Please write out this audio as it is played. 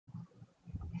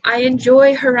I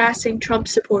enjoy harassing Trump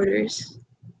supporters.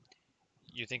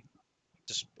 You think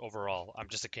just overall, I'm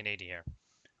just a Canadian here.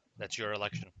 That's your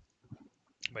election.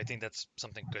 But I think that's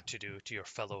something good to do to your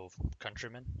fellow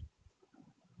countrymen.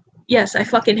 Yes, I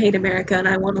fucking hate America and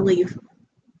I want to leave.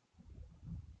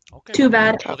 Okay, Too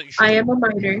bad. well then you should I leave. am a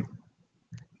minor.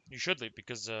 You should leave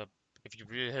because if you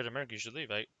really hate America, you should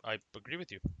leave. I agree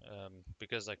with you.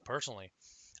 Because like personally,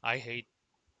 I hate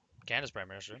Canada's prime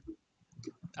minister.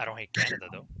 I don't hate Canada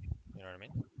though. You know what I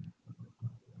mean?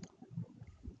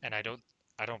 And I don't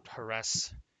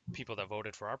harass people that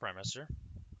voted for our prime minister.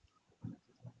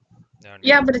 You know what I mean?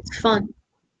 Yeah, but it's fun.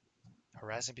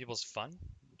 Harassing people is fun.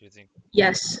 Do you think?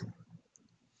 Yes.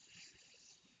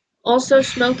 Also,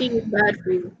 smoking is bad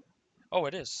for you. Oh,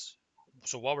 it is.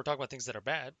 So while we're talking about things that are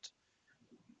bad,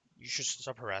 you should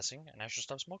stop harassing, and I should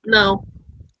stop smoking. No.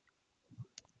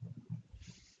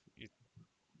 You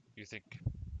you think?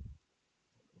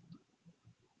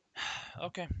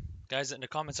 Okay, guys, in the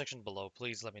comment section below,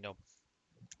 please let me know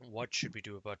what should we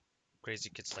do about crazy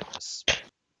kids like this.